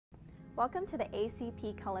Welcome to the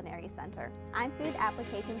ACP Culinary Center. I'm food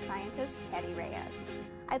application scientist Patty Reyes.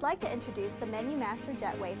 I'd like to introduce the Menumaster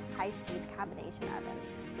Jetwave high-speed combination ovens.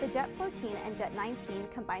 The Jet 14 and Jet 19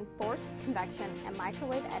 combine forced convection and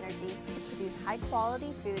microwave energy to produce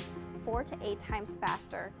high-quality food 4 to 8 times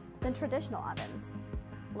faster than traditional ovens.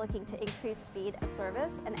 Looking to increase speed of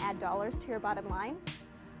service and add dollars to your bottom line?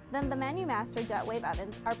 Then the Menumaster Jetwave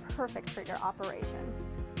ovens are perfect for your operation.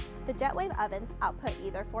 The Jetwave ovens output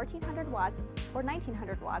either 1400 watts or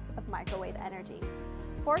 1900 watts of microwave energy.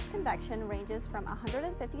 Forced convection ranges from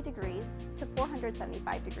 150 degrees to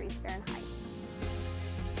 475 degrees Fahrenheit.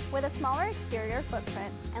 With a smaller exterior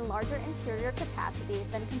footprint and larger interior capacity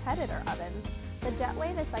than competitor ovens, the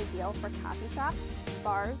Jetwave is ideal for coffee shops,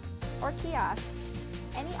 bars, or kiosks,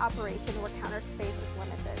 any operation where counter space is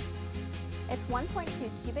limited. Its 1.2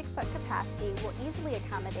 cubic foot capacity will easily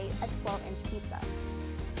accommodate a 12-inch pizza.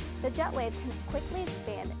 The Jetwave can quickly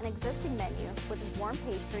expand an existing menu with warm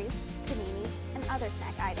pastries, paninis, and other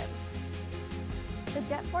snack items. The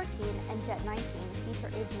Jet 14 and Jet 19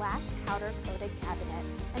 feature a black powder-coated cabinet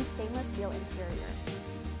and stainless steel interior.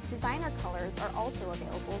 Designer colors are also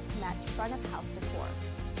available to match front-of-house decor.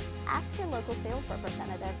 Ask your local sales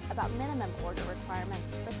representative about minimum order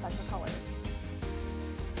requirements for special colors.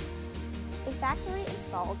 A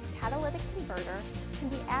factory-installed catalytic converter can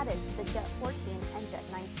be added to the Jet 14 and Jet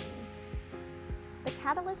 19. The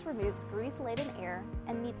catalyst removes grease-laden air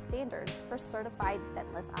and meets standards for certified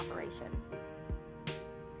ventless operation.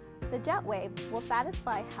 The Jetwave will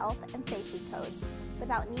satisfy health and safety codes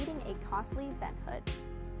without needing a costly vent hood,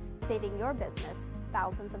 saving your business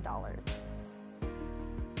thousands of dollars.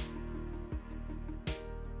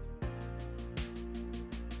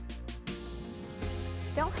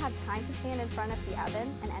 Don't have time to stand in front of the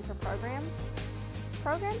oven and enter programs?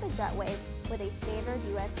 Program the Jetwave with a standard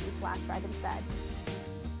USB flash drive instead.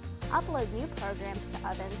 Upload new programs to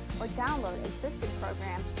ovens or download existing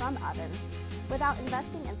programs from ovens without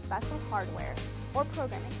investing in special hardware or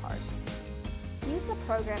programming cards. Use the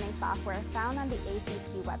programming software found on the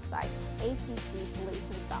ACP website,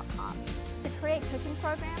 acpsolutions.com, to create cooking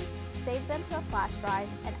programs, save them to a flash drive,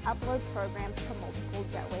 and upload programs to multiple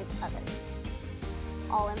Jetwave ovens.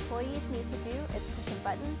 All employees need to do is push a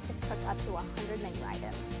button to cook up to 100 menu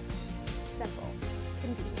items. Simple,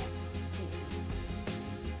 convenient, easy.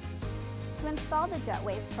 To install the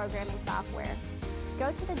Jetwave programming software,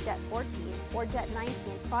 go to the Jet 14 or Jet 19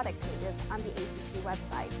 product pages on the ACP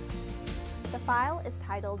website. The file is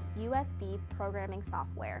titled USB Programming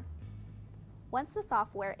Software. Once the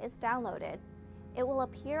software is downloaded, it will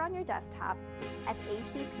appear on your desktop as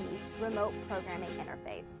ACP Remote Programming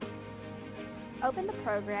Interface. Open the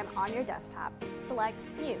program on your desktop, select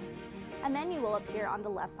New. A menu will appear on the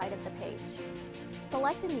left side of the page.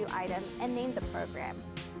 Select a new item and name the program,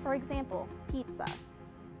 for example, pizza.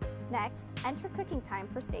 Next, enter cooking time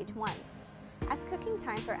for stage 1. As cooking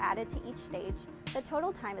times are added to each stage, the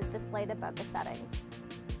total time is displayed above the settings.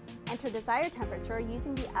 Enter desired temperature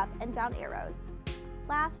using the up and down arrows.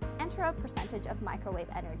 Last, enter a percentage of microwave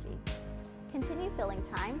energy. Continue filling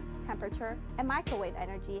time, temperature, and microwave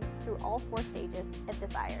energy through all 4 stages if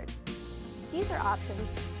desired. User options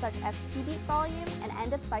such as key-beat volume and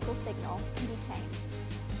end-of-cycle signal can be changed.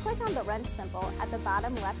 Click on the wrench symbol at the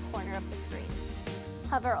bottom left corner of the screen.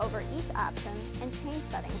 Hover over each option and change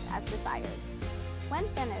settings as desired. When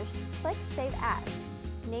finished, click Save As.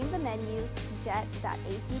 Name the menu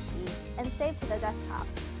jet.acp and save to the desktop.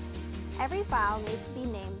 Every file needs to be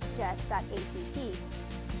named jet.acp.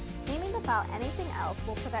 Naming the file anything else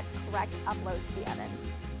will prevent correct upload to the oven.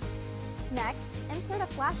 Next, insert a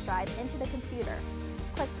flash drive into the computer.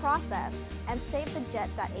 Click Process and save the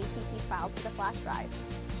jet.acp file to the flash drive.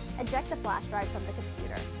 Eject the flash drive from the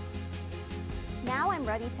computer. Now I'm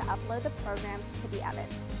ready to upload the programs to the oven.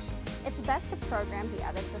 It's best to program the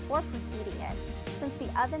oven before preheating it, since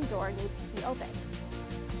the oven door needs to be opened.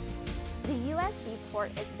 The USB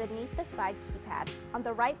port is beneath the side keypad on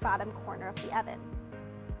the right bottom corner of the oven.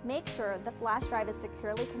 Make sure the flash drive is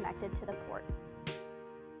securely connected to the port.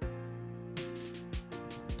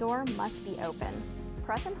 Door must be open.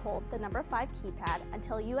 Press and hold the number 5 keypad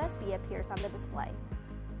until USB appears on the display.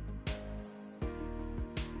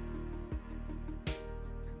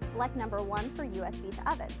 Select number 1 for USB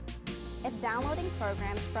to oven. If downloading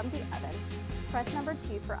programs from the oven, press number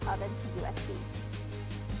 2 for oven to USB.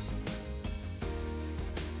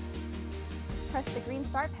 Press the green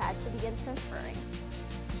start pad to begin transferring.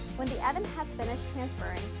 When the oven has finished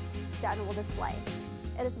transferring, Done will display.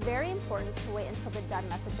 It is very important to wait until the Done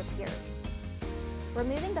message appears.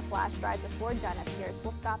 Removing the flash drive before Done appears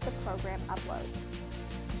will stop the program upload.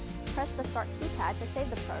 Press the Start keypad to save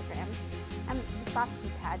the programs and the Stop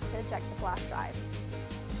keypad to eject the flash drive.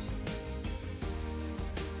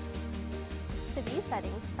 To view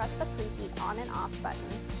settings, press the Preheat On and Off button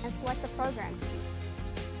and select the Program key.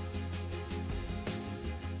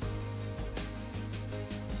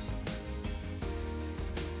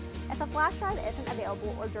 If a flash drive isn't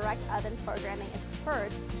available or direct oven programming is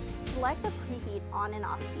preferred, select the Preheat On and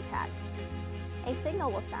Off keypad. A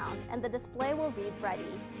signal will sound and the display will read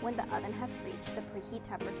Ready when the oven has reached the preheat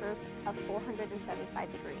temperatures of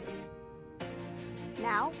 475 degrees.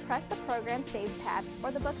 Now, press the Program Save pad or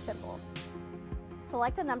the book symbol.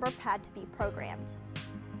 Select a number pad to be programmed.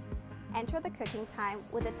 Enter the cooking time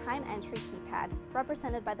with the Time Entry keypad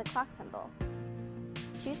represented by the clock symbol.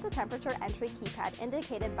 Choose the temperature entry keypad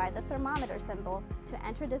indicated by the thermometer symbol to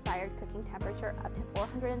enter desired cooking temperature up to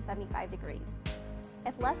 475 degrees.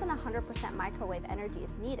 If less than 100% microwave energy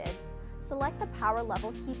is needed, select the Power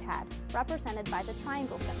Level keypad represented by the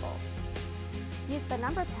triangle symbol. Use the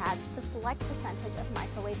number pads to select percentage of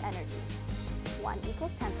microwave energy. 1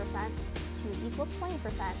 equals 10%, 2 equals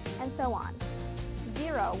 20%, and so on.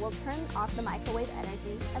 0 will turn off the microwave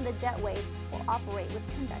energy and the Jetwave will operate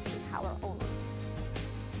with convection power only.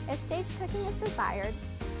 If stage cooking is desired,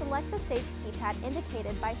 select the stage keypad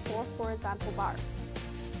indicated by 4 horizontal bars.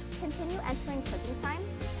 Continue entering cooking time,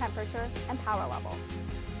 temperature, and power level.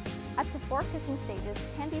 Up to 4 cooking stages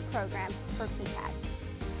can be programmed per keypad.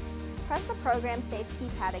 Press the Program Save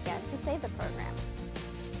keypad again to save the program.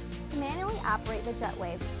 To manually operate the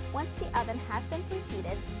Jetwave, once the oven has been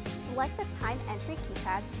preheated, select the Time Entry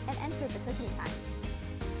keypad and enter the cooking time.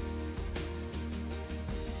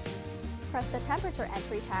 Press the Temperature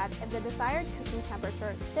Entry pad if the desired cooking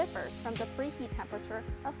temperature differs from the preheat temperature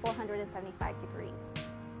of 475 degrees.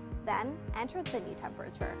 Then, enter the new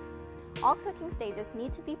temperature. All cooking stages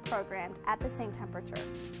need to be programmed at the same temperature.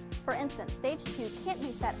 For instance, Stage 2 can't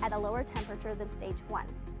be set at a lower temperature than Stage 1.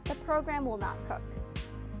 The program will not cook.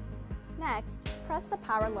 Next, press the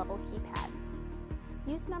Power Level keypad.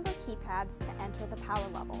 Use number keypads to enter the power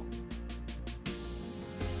level.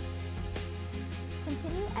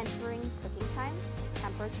 Continue entering cooking time,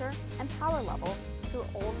 temperature, and power level through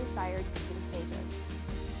all desired cooking stages.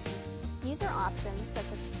 User options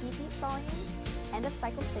such as preheat volume, end of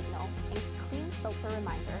cycle signal, and clean filter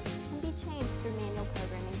reminder can be changed through manual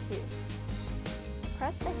programming too.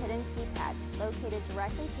 Press the hidden keypad located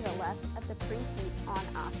directly to the left of the preheat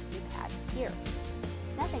on-off keypad here.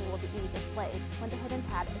 Nothing will be displayed when the hidden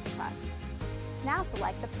pad is pressed. Now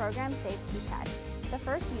select the Program Save keypad. The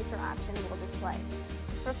first user option will display.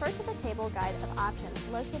 Refer to the table guide of options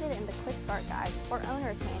located in the Quick Start Guide or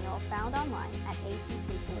Owner's Manual found online at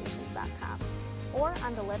acpsolutions.com or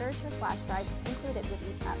on the literature flash drive included with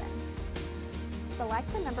each oven. Select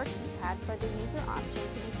the number keypad for the user option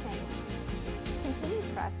to be changed. Continue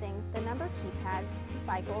pressing the number keypad to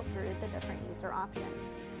cycle through the different user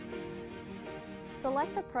options.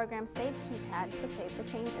 Select the Program Save keypad to save the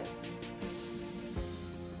changes.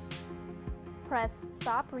 Press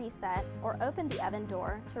Stop Reset or open the oven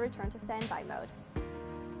door to return to standby mode.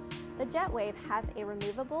 The Jetwave has a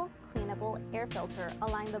removable, cleanable air filter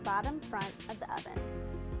along the bottom front of the oven.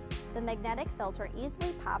 The magnetic filter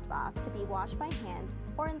easily pops off to be washed by hand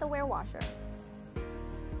or in the wear washer.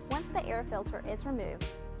 Once the air filter is removed,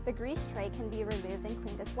 the grease tray can be removed and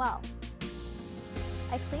cleaned as well.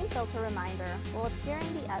 A clean filter reminder will appear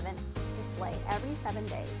in the oven display every 7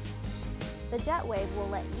 days. The Jetwave will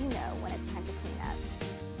let you know when it's time to clean up.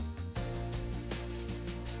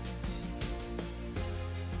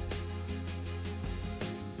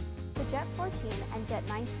 The Jet 14 and Jet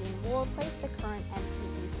 19 will replace the current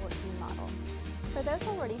MCE 14 model. For those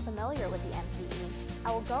already familiar with the MCE,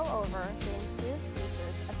 I will go over the improved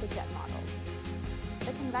features of the Jet models.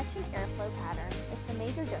 The convection airflow pattern is the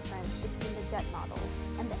major difference between the Jet models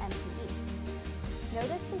and the MCE.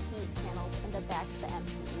 Notice the heat channels in the back of the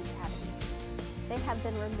MCE cavity. They have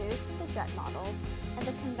been removed from the Jet models, and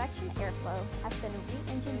the convection airflow has been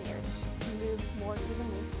re-engineered to move more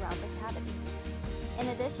evenly throughout the cavity. In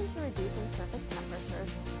addition to reducing surface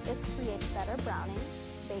temperatures, this creates better browning,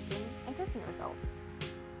 baking, and cooking results.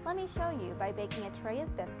 Let me show you by baking a tray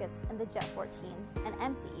of biscuits in the Jet 14 and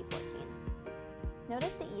MCE 14.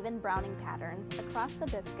 Notice the even browning patterns across the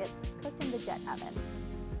biscuits cooked in the Jet oven.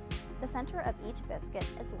 The center of each biscuit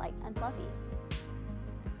is light and fluffy.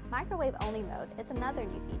 Microwave-only mode is another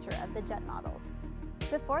new feature of the Jet models.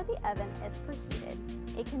 Before the oven is preheated,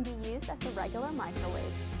 it can be used as a regular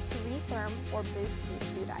microwave to retherm or boost heat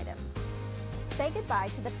food items. Say goodbye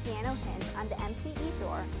to the piano hinge on the MCE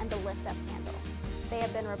door and the lift-up handle. They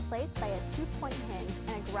have been replaced by a 2-point hinge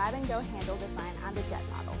and a grab-and-go handle design on the Jet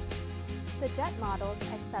models. The Jet models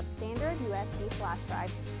accept standard USB flash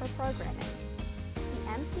drives for programming. The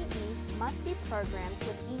MCE must be programmed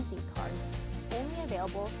with EZ cards, only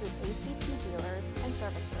available through ACP dealers and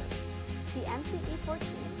servicers. The MCE 14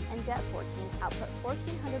 and Jet 14 output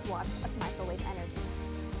 1400 watts of microwave energy.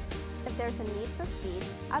 If there's a need for speed,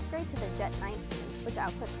 upgrade to the Jet 19, which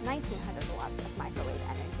outputs 1900 watts of microwave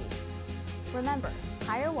energy. Remember,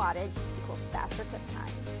 higher wattage equals faster cook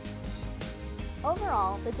times.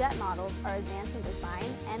 Overall, the Jet models are advanced in design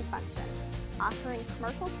and function, offering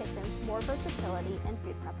commercial kitchens more versatility in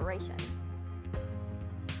food preparation.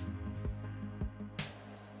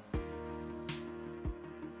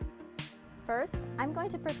 First, I'm going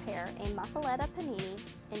to prepare a muffaletta panini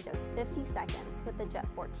in just 50 seconds with the Jet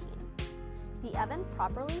 14. The oven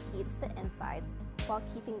properly heats the inside while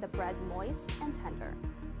keeping the bread moist and tender.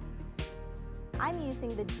 I'm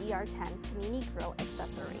using the GR10 panini grill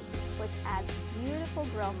accessory, which adds beautiful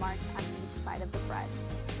grill marks on each side of the bread.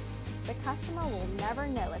 The customer will never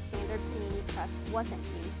know a standard panini press wasn't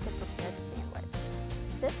used to prepare the sandwich.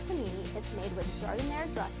 This panini is made with jardiniere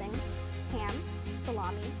dressing, ham,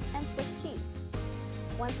 salami, and Swiss cheese.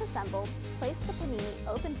 Once assembled, place the panini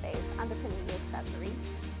open face on the panini accessory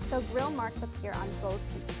so grill marks appear on both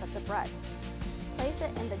pieces of the bread. Place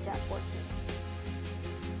it in the Jet 14.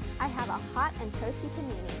 I have a hot and toasty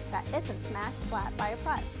panini that isn't smashed flat by a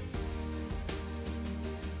press.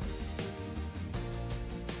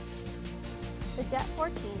 The Jet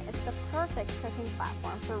 14 is the perfect cooking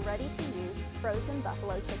platform for ready-to-use frozen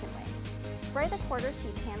buffalo chicken wings. Spray the quarter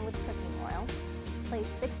sheet pan with cooking oil, place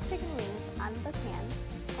 6 chicken wings on the pan,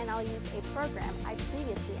 and I'll use a program I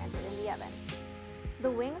previously entered in the oven.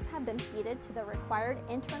 The wings have been heated to the required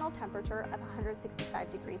internal temperature of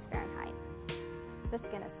 165 degrees Fahrenheit. The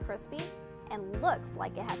skin is crispy and looks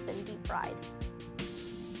like it has been deep fried.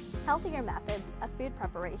 Healthier methods of food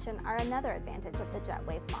preparation are another advantage of the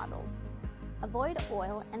Jetwave models. Avoid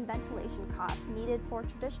oil and ventilation costs needed for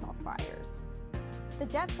traditional fryers. The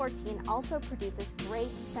Jet 14 also produces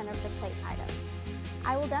great center-of-the-plate items.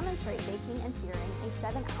 I will demonstrate baking and searing a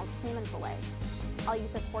 7-ounce salmon fillet. I'll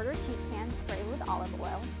use a quarter sheet pan sprayed with olive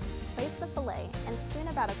oil, place the fillet, and spoon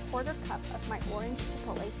about a quarter cup of my orange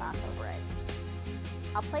chipotle sauce over it.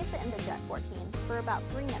 I'll place it in the Jet 14 for about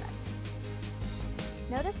 3 minutes.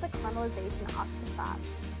 Notice the caramelization off the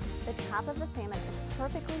sauce. The top of the salmon is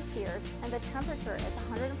perfectly seared and the temperature is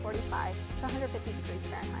 145 to 150 degrees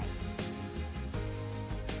Fahrenheit.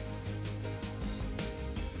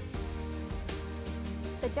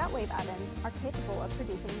 The Jetwave ovens are capable of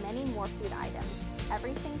producing many more food items,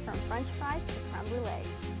 everything from French fries to creme brulee.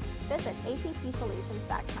 Visit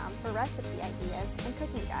acpsolutions.com for recipe ideas and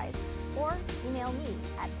cooking guides, or email me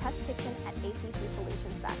at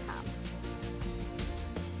testkitchen@acpsolutions.com.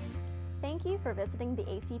 Thank you for visiting the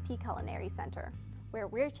ACP Culinary Center, where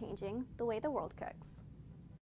we're changing the way the world cooks.